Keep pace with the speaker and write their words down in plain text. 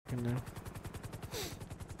fucking know.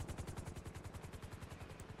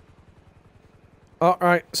 Oh,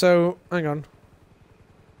 right, so, hang on.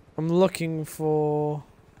 I'm looking for...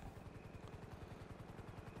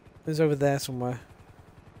 It's over there somewhere.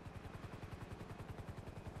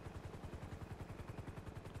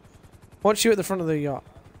 Watch you at the front of the yacht.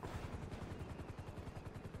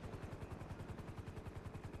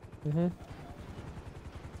 Mm-hmm.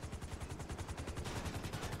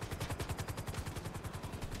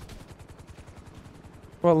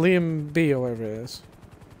 Well, Liam B or whatever it is.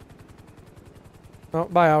 Oh,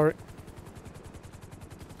 bye, Alric.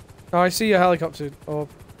 Oh, I see your helicopter. Oh.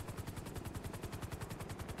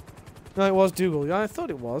 No, it was Dougal. Yeah, I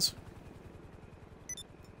thought it was.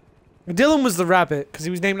 Dylan was the rabbit, because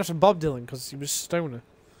he was named after Bob Dylan, because he was stoner.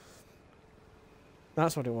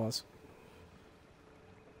 That's what it was.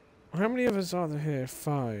 How many of us are there here?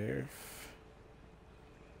 5.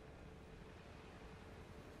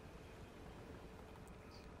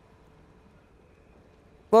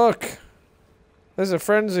 Look! There's a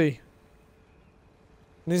frenzy.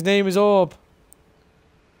 And his name is Orb.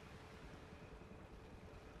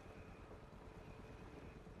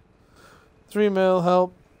 $3 mil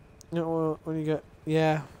help. You know, when you get...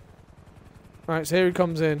 Yeah. Right, so here he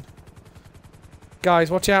comes in. Guys,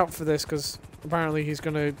 watch out for this, because apparently he's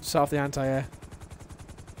going to set off the anti-air.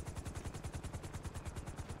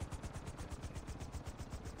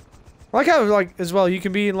 I like how, like, as well, you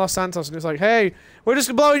can be in Los Santos and it's like, hey, we're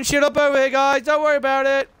just blowing shit up over here, guys. Don't worry about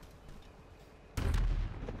it.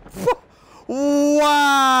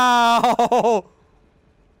 Wow.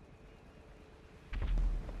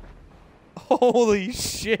 Holy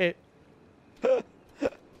shit.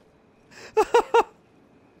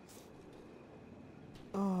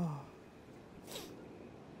 Oh.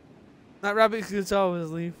 That rabbit's guitar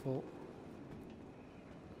was lethal.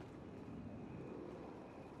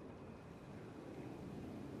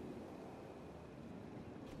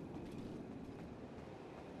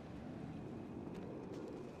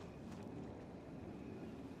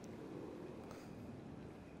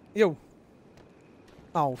 Yo.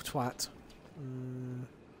 Oh, twat.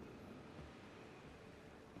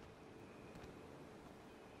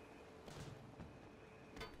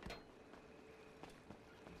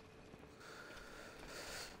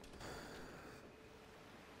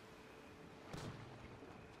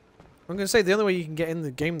 I'm gonna say the only way you can get in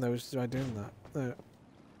the game though is by doing that.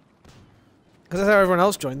 Because that's how everyone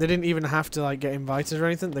else joined. They didn't even have to like get invited or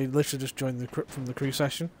anything. They literally just joined the from the crew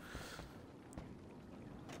session.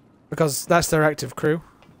 Because that's their active crew.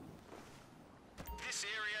 This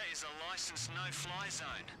area is a licensed no-fly zone.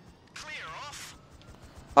 Clear off.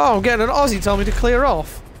 Oh, I'm getting an Aussie telling me to clear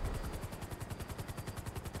off.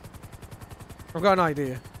 I've got an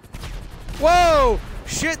idea. Whoa!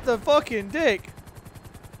 Shit the fucking dick!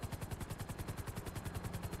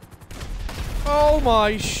 Oh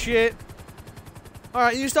my shit!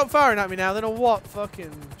 Alright, you stop firing at me now then, or what?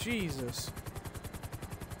 Fucking Jesus.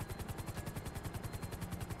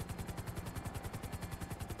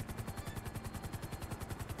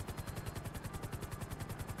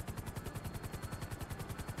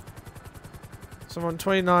 So I'm on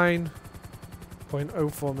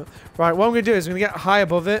 29.04 mil. Right, what I'm going to do is I'm going to get high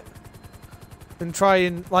above it and try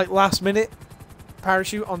and, like, last minute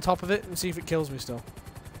parachute on top of it and see if it kills me still.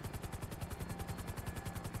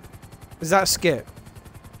 Is that a skip?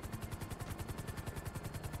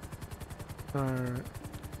 Alright.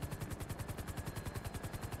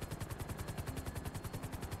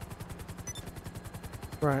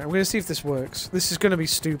 Right, I'm going to see if this works. This is going to be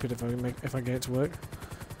stupid if I get it to work.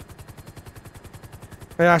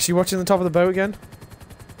 Hey Ash, you watching the top of the boat again?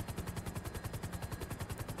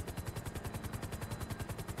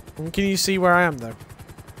 Can you see where I am though?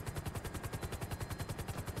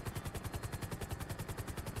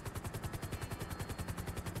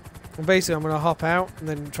 And basically I'm gonna hop out and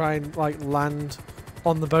then try and like land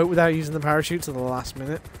on the boat without using the parachute to the last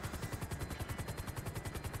minute.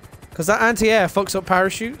 Because that anti-air fucks up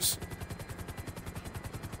parachutes.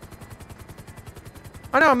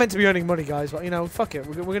 I know I'm meant to be earning money, guys, but, you know, fuck it.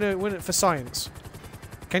 We're gonna win it for science.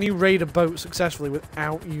 Can you raid a boat successfully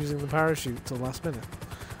without using the parachute till the last minute?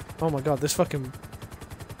 Oh my god, this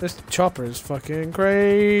chopper is fucking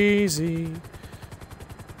crazy.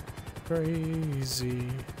 Crazy.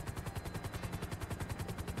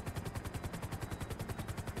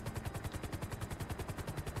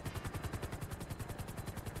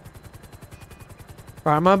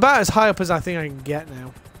 Right, I'm about as high up as I think I can get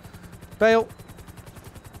now. Bail.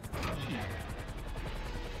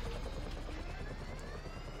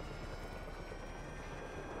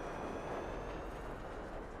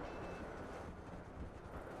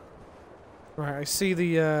 Right, I see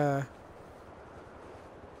the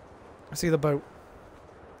boat.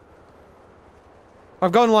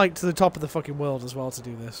 I've gone, like, to the top of the fucking world as well to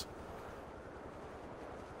do this.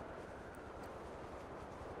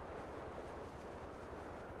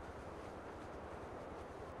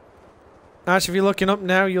 Actually, if you're looking up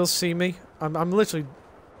now, you'll see me. I'm literally...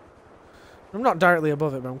 I'm not directly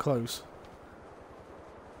above it, but I'm close.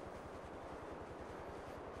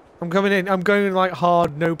 I'm coming in. I'm going like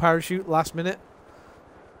hard, no parachute, last minute.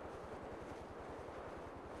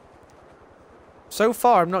 So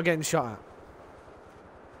far, I'm not getting shot at.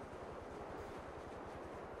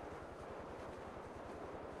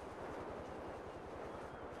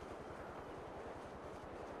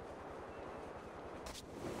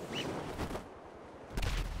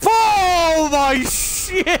 Oh my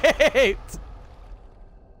shit!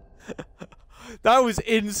 That was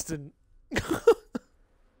instant.